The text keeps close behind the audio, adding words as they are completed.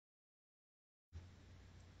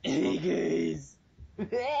Hey guys!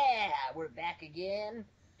 Yeah, we're back again.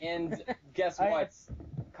 And guess what?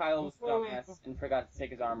 Kyle was before we- dumbass and forgot to take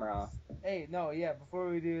his armor off. Hey, no, yeah, before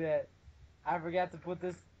we do that, I forgot to put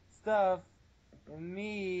this stuff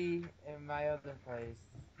in my other place.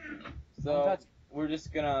 So we're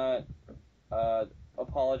just gonna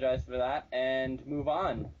apologize for that and move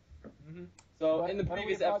on. So in the What are we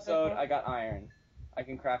previous apologizing episode, for? I got iron. I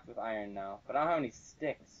can craft with iron now, but I don't have any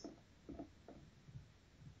sticks.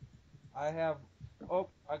 I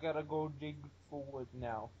gotta go dig for wood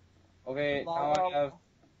now. Okay, La- now la-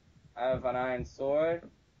 I have an iron sword.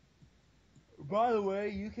 By the way,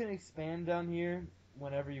 you can expand down here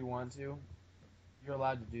whenever you want to. You're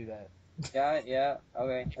allowed to do that. Yeah,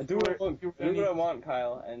 okay. I do what I You're- want,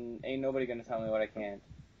 Kyle, and ain't nobody gonna tell me what I can't.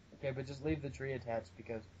 Okay, but just leave the tree attached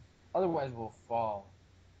because otherwise we'll fall.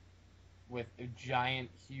 With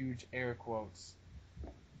giant, huge air quotes.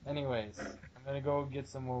 Anyways, I'm gonna go get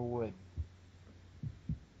some more wood.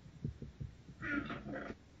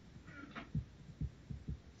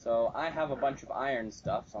 So I have a bunch of iron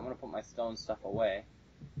stuff, so I'm gonna put my stone stuff away.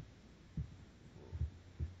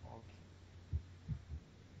 Okay.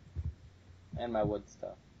 And my wood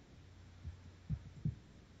stuff.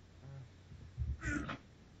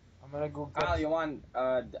 I'm gonna go Kyle, you want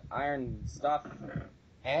iron stuff?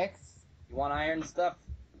 axe? You want iron stuff?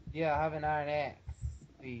 Yeah, I have an iron axe,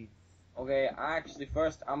 please. Okay,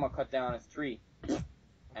 first I'm gonna cut down this tree. Okay,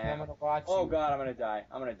 I'm gonna watch Oh you. god, I'm gonna die.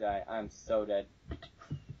 I'm gonna die. I'm so dead.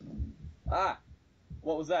 Ah!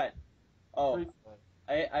 What was that? Oh,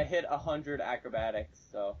 I hit 100 acrobatics,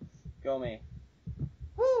 so go me.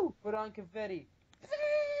 Woo! Put on confetti.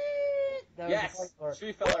 That Yes! was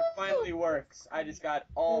Tree feller finally works. I just got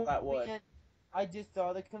all that wood. Man, I just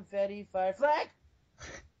saw the confetti fire flag!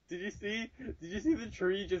 Did you see the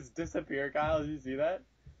tree just disappear, Kyle? Did you see that?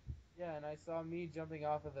 Yeah, and I saw me jumping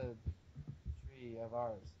off of the tree of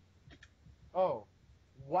ours. Oh.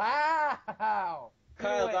 Wow!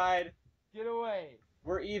 Kyle died. Get away!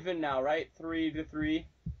 We're even now, right? 3-3.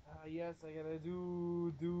 Yes, I gotta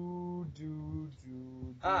do.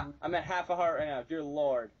 Ah, I'm at half a heart right now. Dear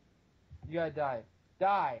Lord. You gotta die.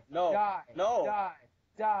 Die! No. Die! No.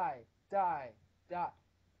 Die!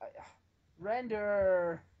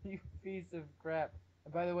 Render! You piece of crap.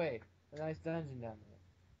 And by the way, a nice dungeon down there.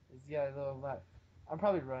 It's got a little left. I'm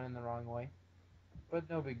probably running the wrong way. But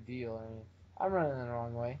no big deal. I mean, I'm running the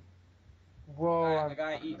wrong way. Whoa, I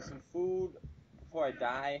gotta eat some food before I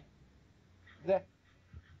die.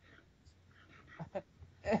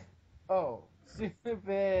 Oh,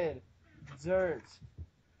 stupid dirt.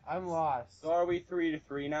 I'm lost. So are we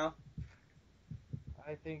 3-3 now?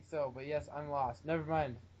 I think so, but yes, I'm lost. Never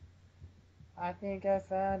mind. I think I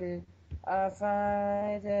found it. I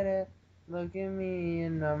find it. Look at me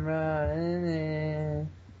and I'm running in.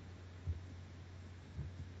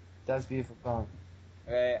 That's a beautiful poem.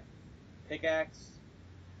 Okay. Pickaxe.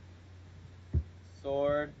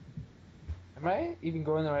 Sword. Am I even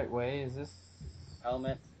going the right way? Is this...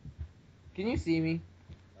 Helmet. Can you see me?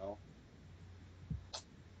 No.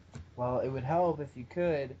 Well, it would help if you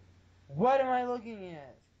could. What am I looking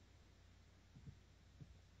at?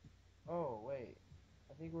 Oh, wait.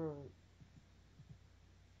 I think we're...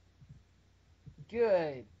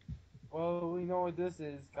 Good. Well, we know what this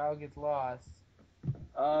is. Kyle gets lost.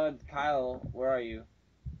 Kyle, where are you?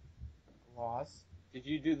 Lost. Did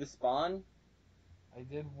you do the spawn? I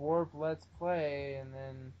did warp let's play and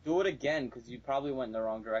then... Do it again, because you probably went in the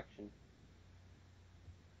wrong direction.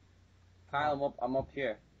 Kyle, I'm up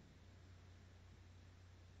here.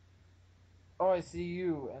 Oh, I see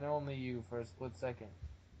you and only you for a split second.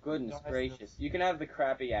 Goodness No, gracious. You can have the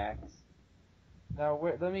crappy axe. Now,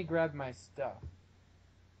 let me grab my stuff.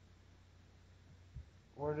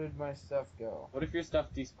 Where did my stuff go? What if your stuff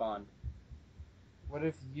despawned? What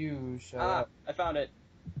if you shut up? I found it.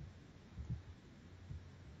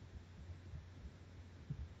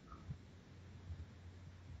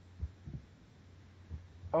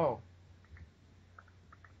 Oh.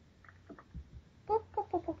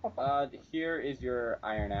 Here is your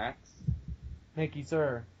iron axe. Thank you,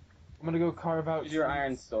 sir. I'm gonna go carve out Here's your trees.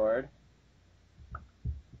 iron sword.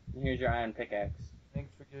 And here's your iron pickaxe.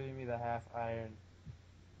 Thanks for giving me the half iron.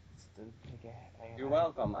 You're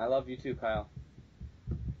welcome. I love you too, Kyle.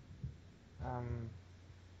 Okay, I'm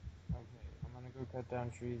gonna go cut down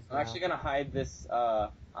trees I'm now. actually gonna hide this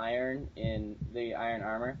iron in the iron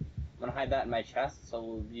armor. I'm gonna hide that in my chest, so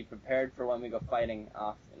we'll be prepared for when we go fighting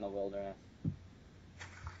off in the wilderness.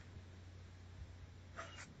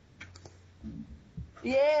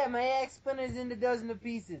 Yeah, my axe splinters into dozens of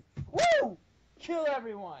pieces. Woo! Kill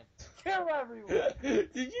everyone! Kill everyone! Did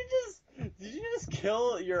you just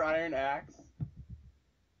kill your iron axe?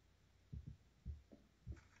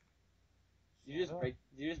 Did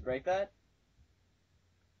you just break that?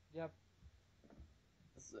 Yep.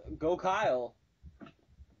 Go Kyle.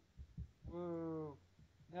 Woo.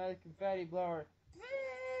 Now the confetti blower.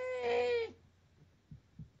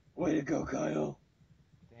 Way to go, Kyle.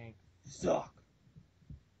 Thanks. Suck.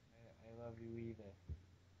 I love you either.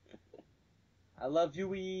 I love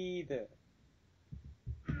you either.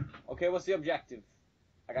 Okay, what's the objective?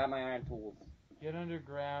 I got my iron tools. Get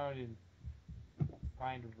underground and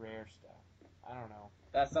find rare stuff. I don't know.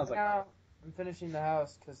 That sounds like... Now, I'm finishing the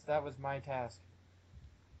house because that was my task.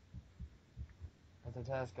 That's a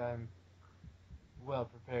task I'm well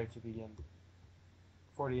prepared to begin.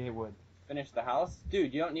 48 wood. Finish the house?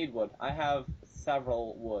 Dude, you don't need wood. I have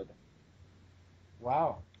several wood.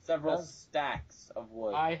 Wow. Several stacks of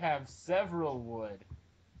wood. I have several wood.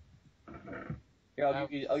 Here, I'll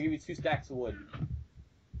give you 2 stacks of wood.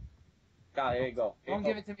 God, here you go. Don't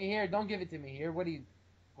give it to me here. Don't give it to me here. What do you,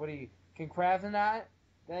 can craft in that?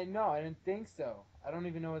 No, I didn't think so. I don't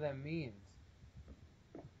even know what that means.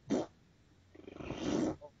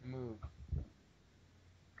 Move.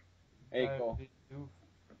 There you go.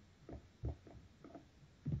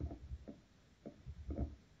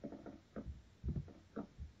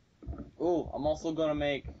 Ooh, I'm also gonna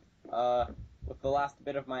make, with the last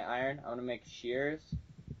bit of my iron, I'm gonna make shears.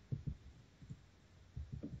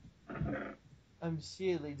 I'm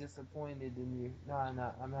sheerly disappointed in you. No,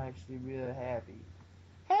 I'm actually really happy.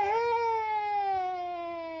 Hey!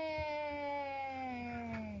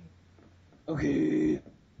 Okay.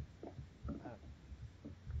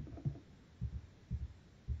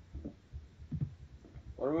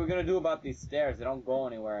 What are we gonna do about these stairs? They don't go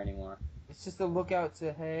anywhere anymore. It's just a lookout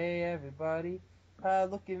to, hey everybody,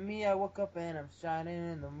 look at me, I woke up and I'm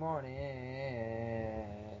shining in the morning.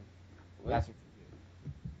 That's what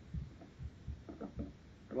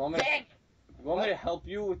you want me to help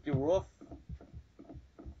you with your roof?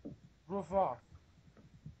 Roof off.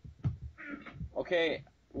 Okay,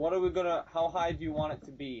 how high do you want it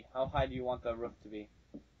to be? How high do you want the roof to be?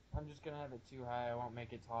 I'm just gonna have it too high, I won't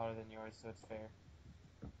make it taller than yours, so it's fair.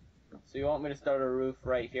 So you want me to start a roof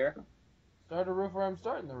right here? Start a roof where I'm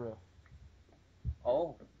starting the roof.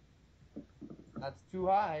 Oh. That's too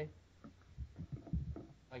high.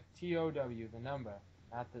 Like T-O-W, the number,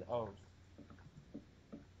 not the O's.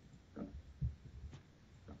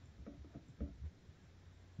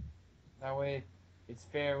 That way, it's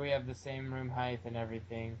fair, we have the same room height and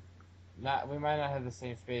everything. We might not have the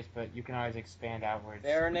same space, but you can always expand outwards.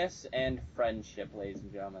 Fairness and friendship, ladies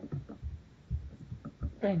and gentlemen.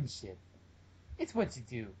 Friendship. It's what you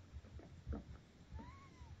do.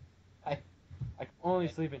 I can only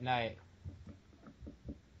sleep at night.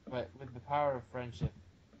 But with the power of friendship.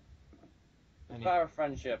 With the power of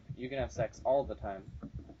friendship, you can have sex all the time.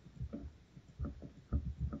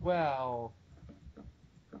 Well,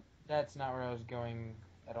 that's not where I was going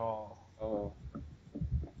at all. Oh.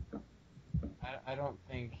 I don't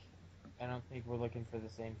think we're looking for the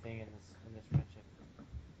same thing in this friendship.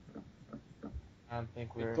 I don't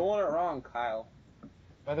think we're. You're doing it wrong, Kyle.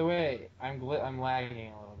 By the way, I'm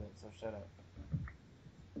lagging a little bit, so shut up.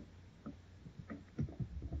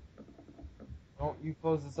 Don't you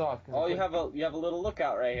close this off? Oh, you have a little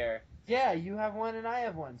lookout right here. Yeah, you have one and I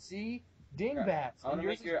have one. See, dingbats. I'm gonna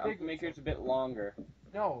make yours a bit longer.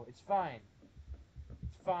 No, it's fine.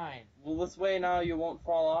 It's fine. Well, this way now you won't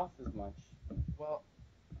fall off as much. Well,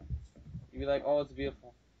 you'd be like, oh, it's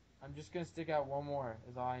beautiful. I'm just gonna stick out one more.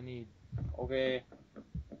 Is all I need. Okay.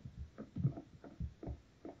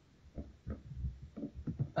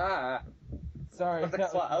 Ah. Sorry. I was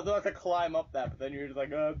about to climb up that, but then you're just like,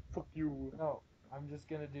 fuck you. No, I'm just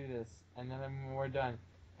gonna do this, and then we're done.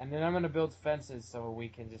 And then I'm gonna build fences so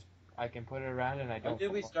I can put it around and I don't. When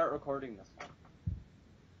did we start recording this?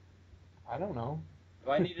 I don't know.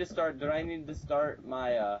 Do I need to start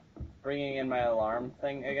my, bringing in my alarm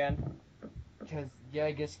thing again? Because, yeah,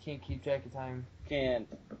 I guess you can't keep track of time.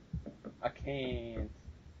 I can't.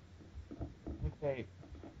 Okay.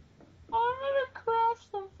 I'm gonna craft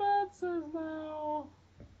some fences now.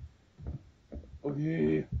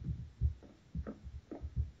 Okay.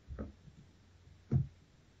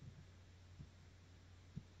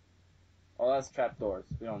 Oh, that's trapdoors.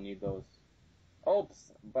 We don't need those.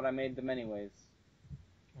 Oops, but I made them anyways.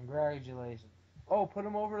 Congratulations. Oh, put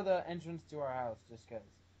them over the entrance to our house, just cause.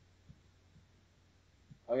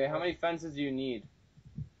 Okay, how many fences do you need?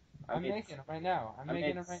 I'm making them right now. I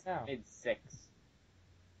made 6.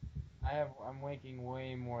 I'm making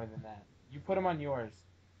way more than that. You put them on yours.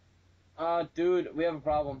 Dude, we have a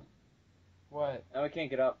problem. What? Now we can't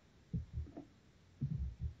get up.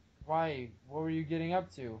 Why? What were you getting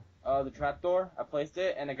up to? The trapdoor. I placed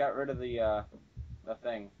it, and it got rid of the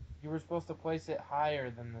thing. You were supposed to place it higher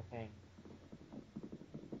than the thing.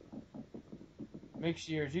 Make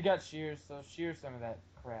shears. You got shears, so shear some of that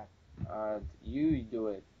crap. You do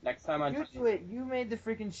it. Next time on You do it. You made the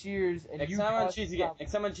freaking shears, and Next you time on caused Cheesy the Game. problem.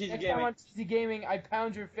 Next time on Cheesy Next Gaming. time on Cheesy Gaming, I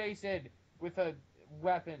pound your face in with a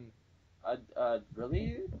weapon.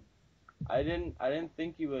 Really? I didn't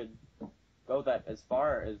think you would go that as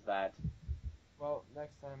far as that. Well,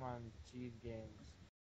 next time on Cheese Games.